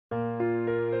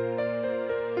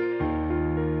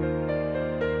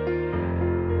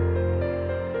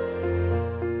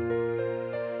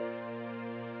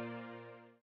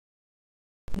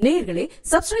நேயர்களே,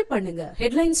 சப்ஸ்கிரைப் பண்ணுங்க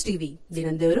headlines TV.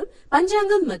 தினந்தோறும்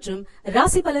பஞ்சாங்கம் மற்றும்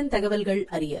ராசி பலன் தகவல்கள்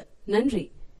அறிய. நன்றி.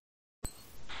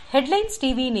 ஹெட்லைன்ஸ்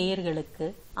டிவி நேயர்களுக்கு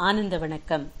ஆனந்த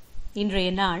வணக்கம். இன்றைய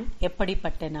நாள்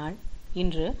எப்படிப்பட்ட நாள்?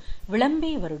 இன்று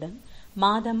விளம்பி வருடம்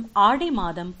மாதம் ஆடி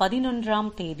மாதம்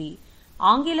 11ஆம் தேதி,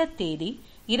 ஆங்கில தேதி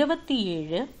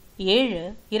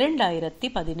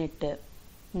 27/7/2018.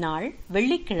 நாள்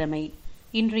வெள்ளிக்கிழமை.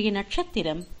 இன்றைய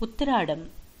நட்சத்திரம் உத்திராடம்.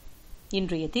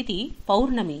 இன்றைய திதி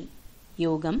பௌர்ணமி.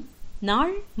 யோகம்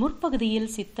நாள்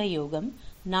முற்பகுதியில் சித்த யோகம்,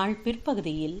 நாள்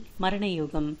பிற்பகுதியில் மரண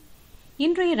யோகம்.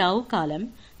 இன்றைய ராவு காலம்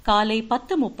காலை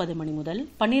 10:30 மணி முதல்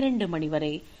 12 மணி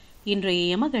வரை. இன்றைய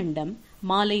யமகண்டம்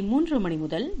மாலை 3 மணி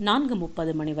முதல்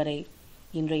 4:30 மணி வரை.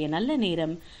 இன்றைய நல்ல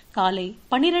நேரம் காலை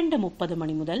 12:30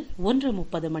 மணி முதல்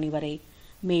 1:30 மணி வரை.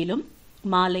 மேலும்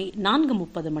மாலை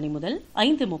 4:30 மணி முதல்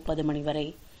 5:30 மணி வரை.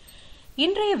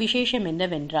 இன்றைய விசேஷம்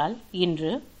என்னவென்றால்,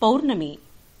 இன்று பௌர்ணமி.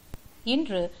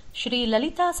 இன்று ஸ்ரீ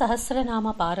லலிதா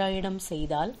சஹஸ்ரநாம பாராயணம்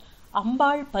செய்தால்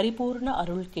அம்பாள் பரிபூர்ண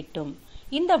அருள் கிட்டும்.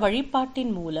 இந்த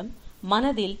வழிபாட்டின் மூலம்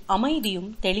மனதில் அமைதியும்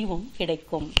தெளிவும்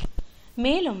கிடைக்கும்.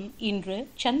 மேலும் இன்று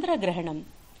சந்திர கிரகணம்.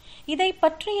 இதை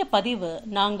பற்றிய பதிவு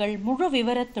நாங்கள் முழு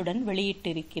விவரத்துடன்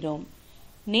வெளியிட்டிருக்கிறோம்.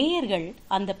 நேயர்கள்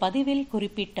அந்த பதிவில்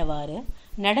குறிப்பிட்டவாறு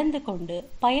நடந்து கொண்டு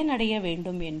பயனடைய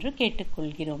வேண்டும் என்று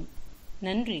கேட்டுக்கொள்கிறோம்.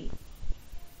 நன்றி.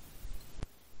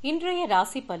 இன்றைய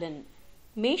ராசி பலன்.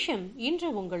 மேஷம், இன்று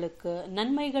உங்களுக்கு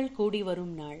நன்மைகள் கூடி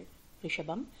வரும் நாள்.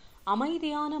 ரிஷபம்,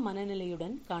 அமைதியான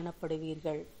மனநிலையுடன்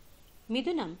காணப்படுவீர்கள்.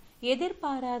 மிதுனம்,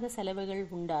 எதிர்பாராத செலவுகள்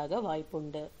உண்டாக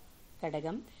வாய்ப்புண்டு.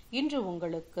 கடகம், இன்று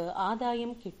உங்களுக்கு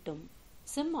ஆதாயம் கிட்டும்.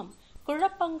 சிம்மம்,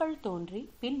 குழப்பங்கள் தோன்றி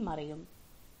பின் மறையும்.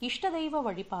 இஷ்ட தெய்வ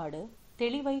வழிபாடு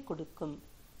தெளிவை கொடுக்கும்.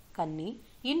 கன்னி,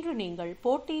 இன்று நீங்கள்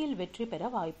போட்டியில் வெற்றி பெற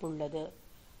வாய்ப்புள்ளது.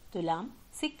 துலாம்,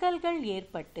 சிக்கல்கள்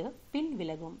ஏற்பட்டு பின்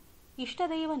விலகும். இஷ்ட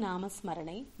தெய்வ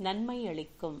நாமஸ்மரணை நன்மை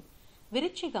அளிக்கும்.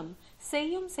 விருச்சிகம்,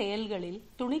 செய்யும் செயல்களில்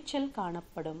துணிச்சல்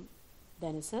காணப்படும்.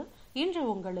 தனுசு, இன்று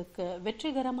உங்களுக்கு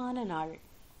வெற்றிகரமான நாள்.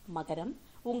 மகரம்,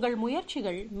 உங்கள்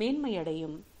முயற்சிகள்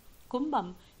மேன்மையடையும்.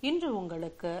 கும்பம், இன்று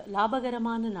உங்களுக்கு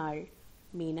லாபகரமான நாள்.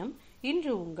 மீனம்,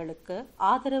 இன்று உங்களுக்கு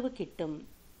ஆதரவு கிட்டும்.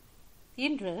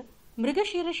 இன்று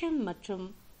மிருகசீரிஷம் மற்றும்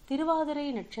திருவாதிரை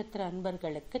நட்சத்திர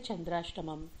அன்பர்களுக்கு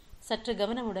சந்திராஷ்டமம். சற்று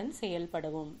கவனமுடன்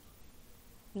செயல்படவும்.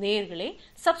 நேயர்களே,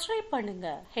 சப்ஸ்கிரைப் பண்ணுங்க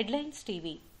ஹெட்லைன்ஸ்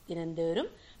டிவி. தினந்தோறும்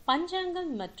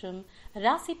பஞ்சாங்கம் மற்றும்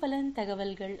ராசி பலன்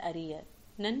தகவல்கள் அறிய.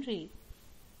 நன்றி.